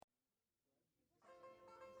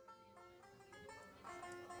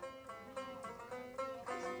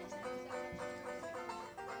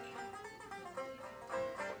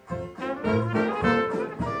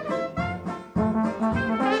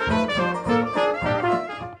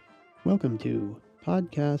Welcome to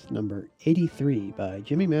podcast number 83 by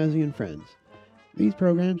Jimmy Mazzy and Friends. These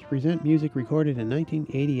programs present music recorded in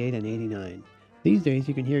 1988 and 89. These days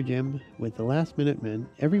you can hear Jim with the Last Minute Men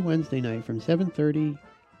every Wednesday night from 7:30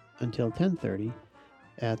 until 10:30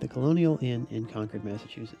 at the Colonial Inn in Concord,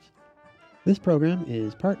 Massachusetts. This program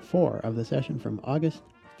is part 4 of the session from August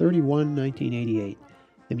 31, 1988.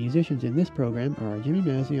 The musicians in this program are Jimmy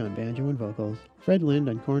Mazzy on banjo and vocals, Fred Lind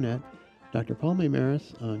on cornet, Dr. Paul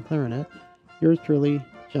Maymaris on clarinet, yours truly,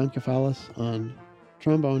 John Kafalis on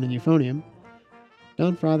trombone and euphonium,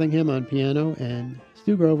 Don Frothingham on piano, and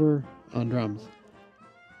Stu Grover on drums.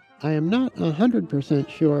 I am not 100%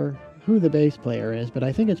 sure who the bass player is, but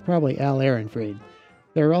I think it's probably Al Ehrenfried.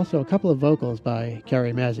 There are also a couple of vocals by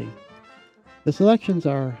Carrie Mazzy. The selections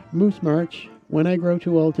are Moose March, When I Grow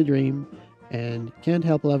Too Old to Dream, and Can't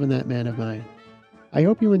Help Lovin' That Man of Mine. I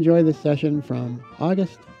hope you enjoy this session from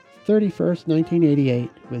August 31st,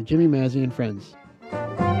 1988 with Jimmy Mazzy and Friends.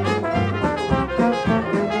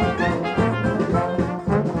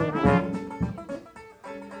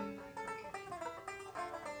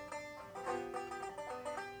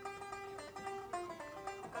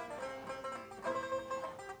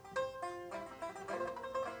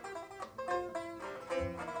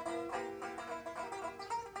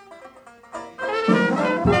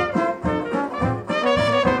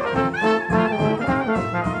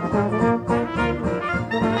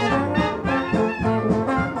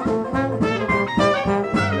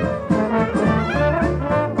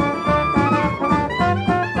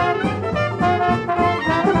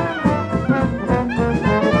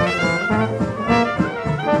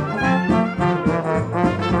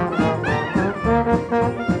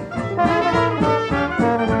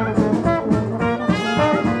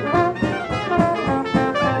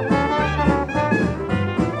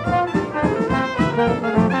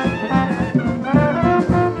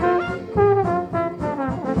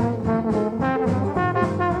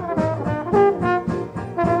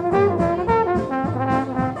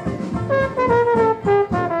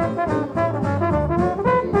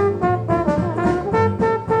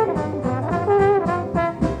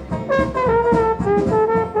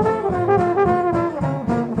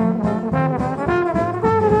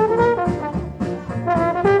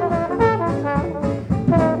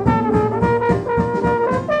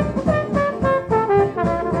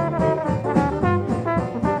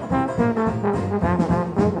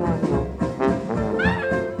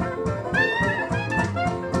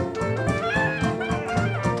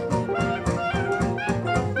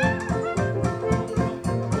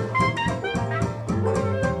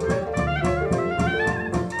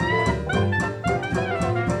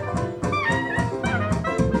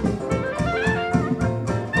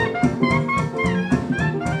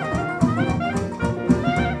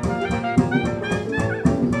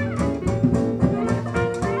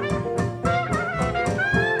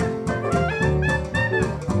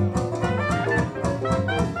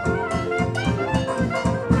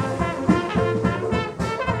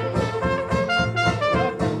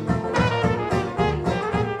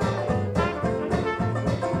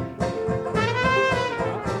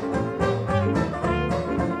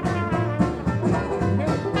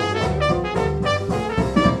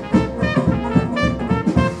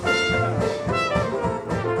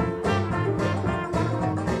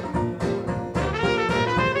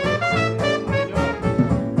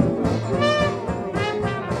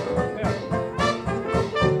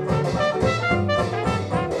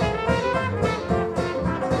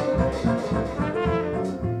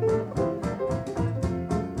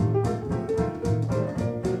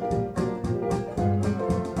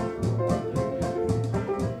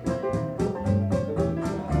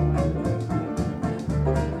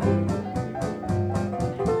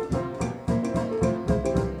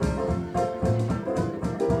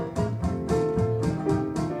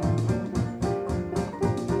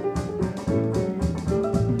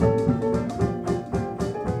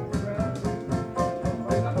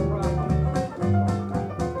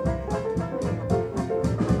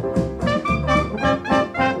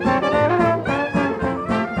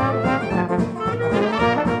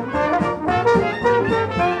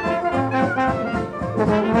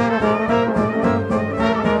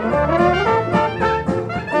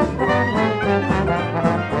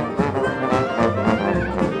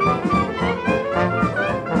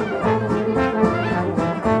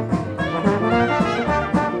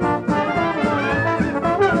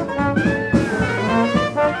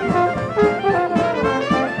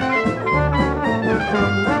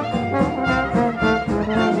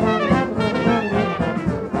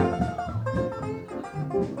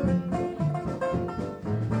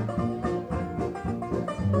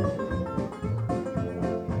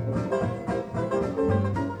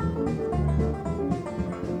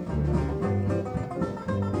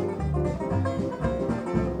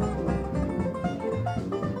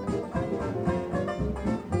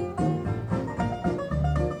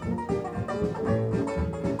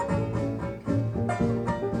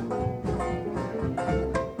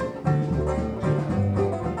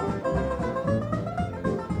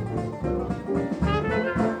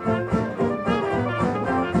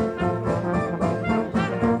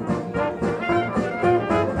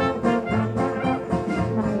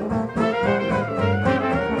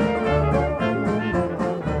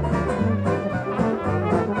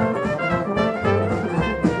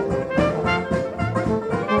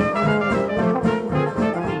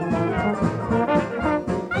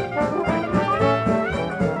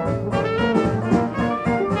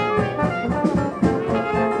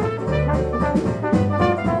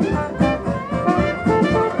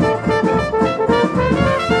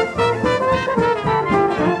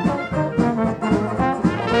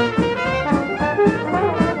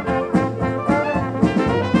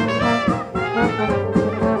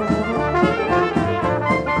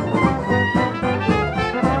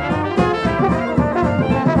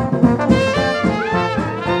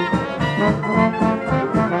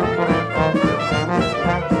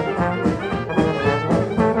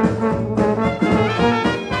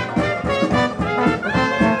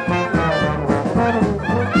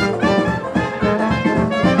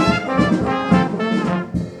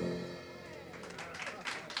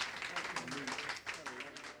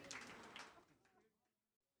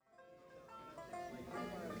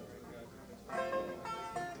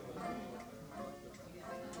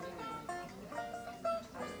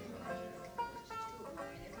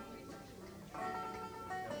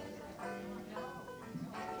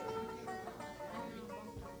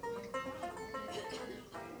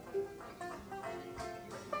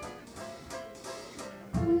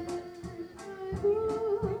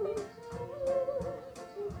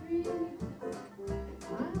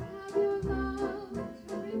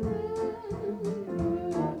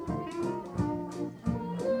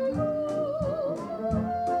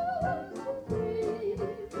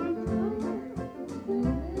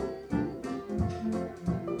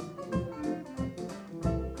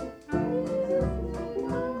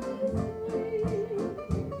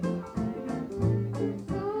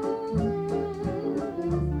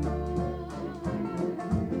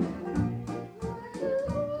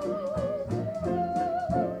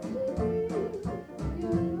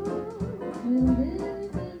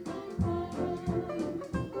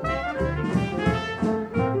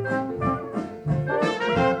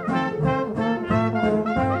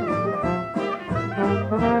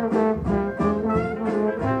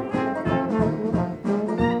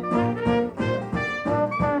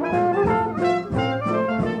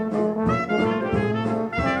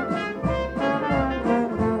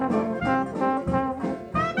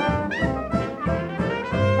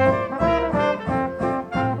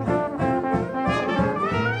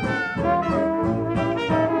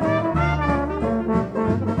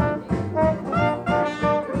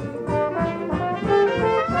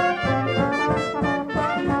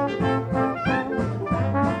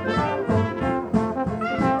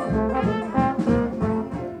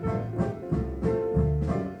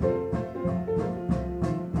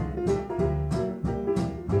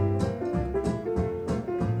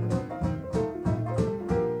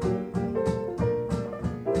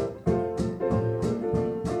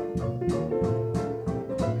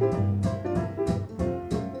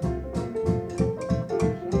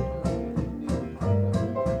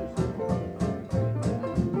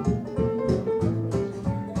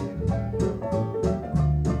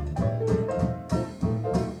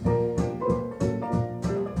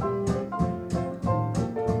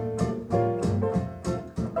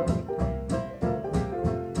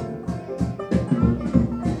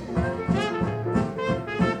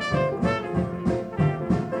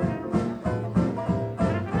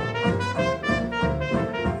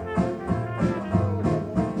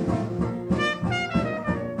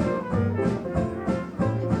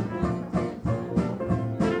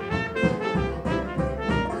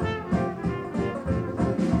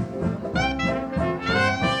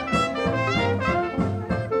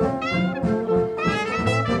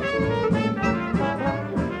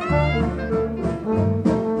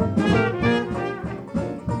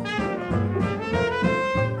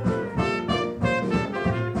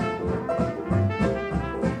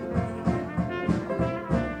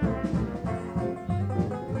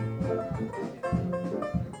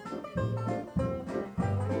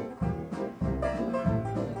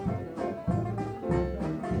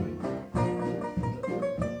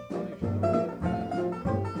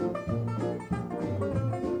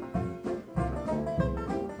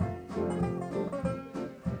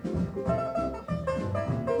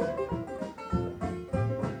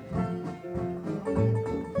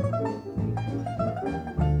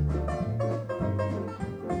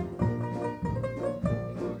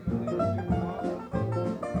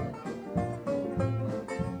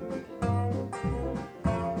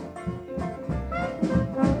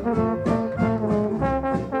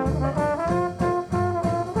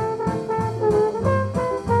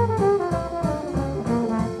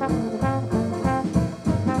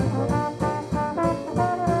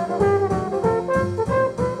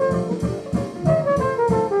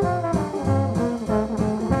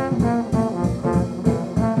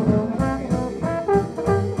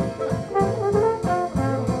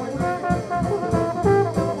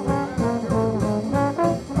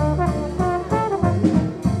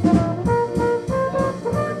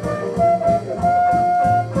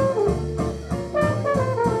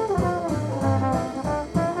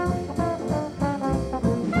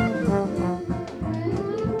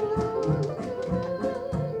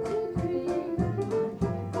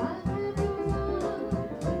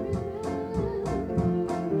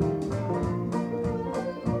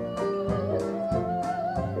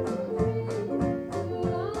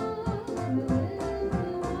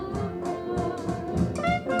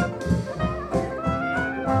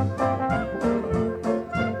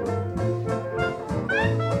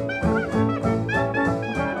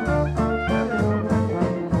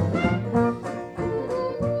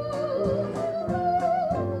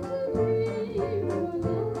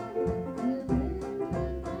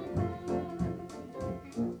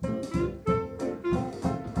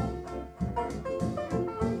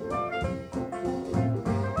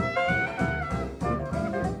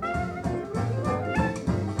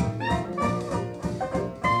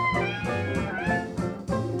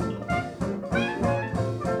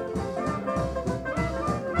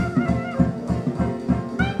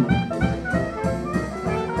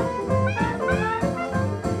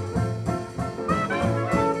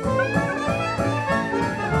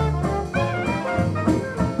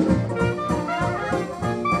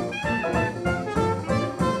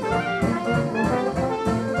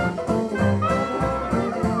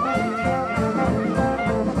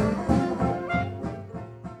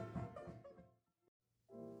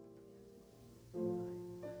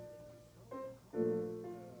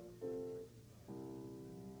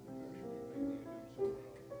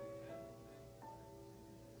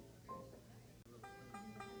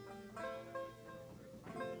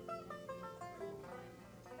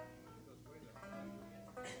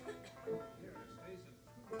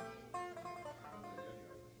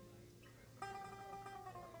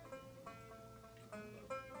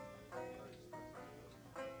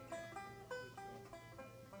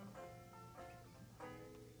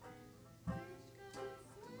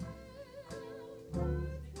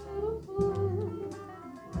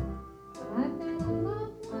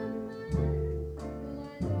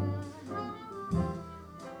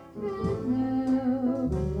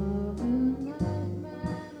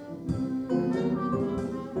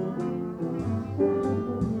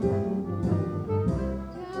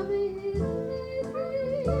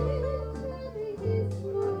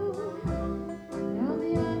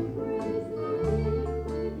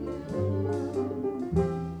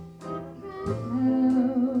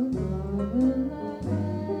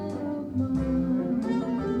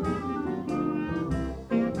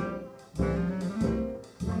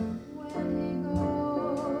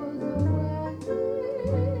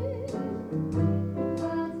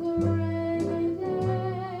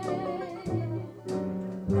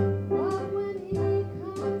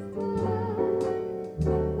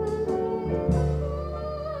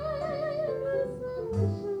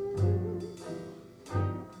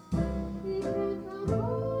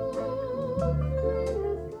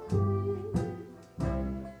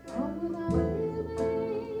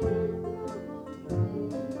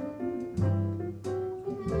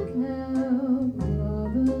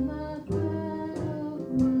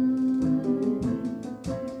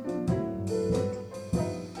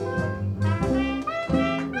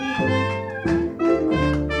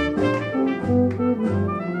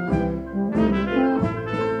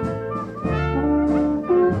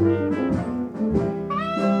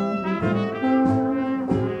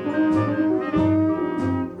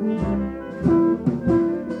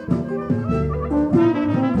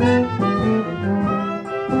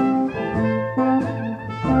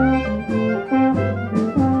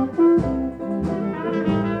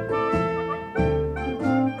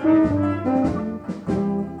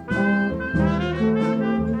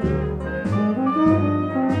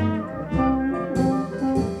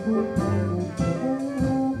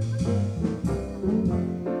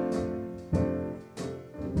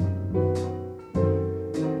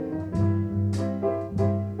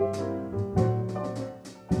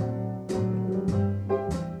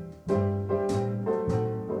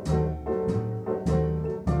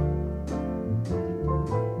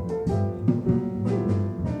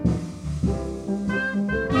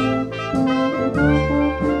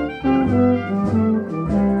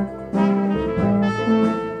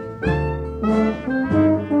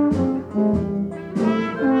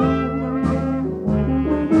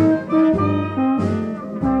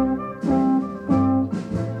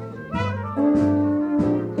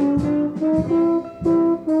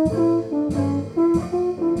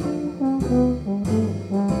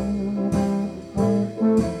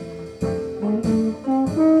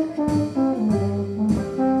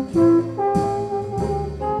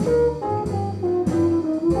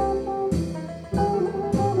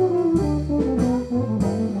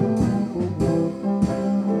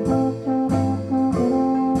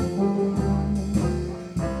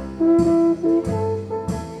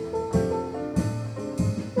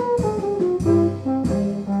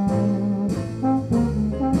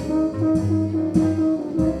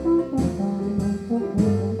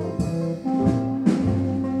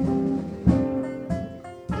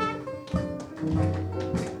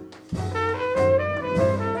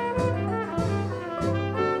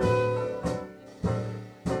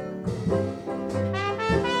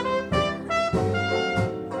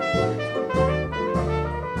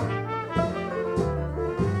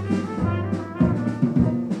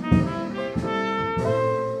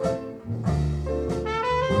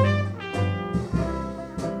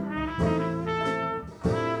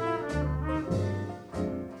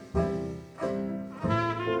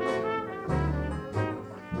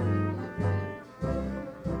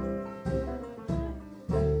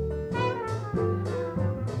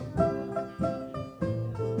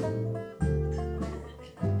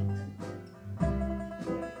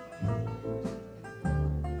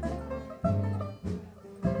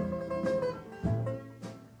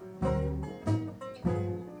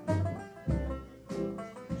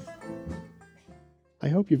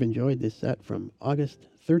 hope you've enjoyed this set from August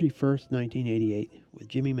 31st, 1988 with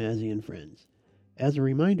Jimmy Mazzy and Friends. As a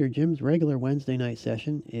reminder, Jim's regular Wednesday night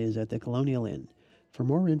session is at the Colonial Inn. For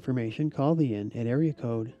more information, call the Inn at area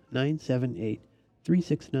code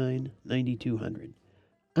 978-369-9200.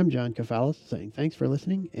 I'm John Kafalis saying thanks for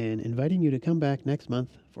listening and inviting you to come back next month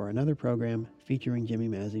for another program featuring Jimmy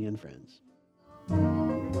Mazzy and Friends.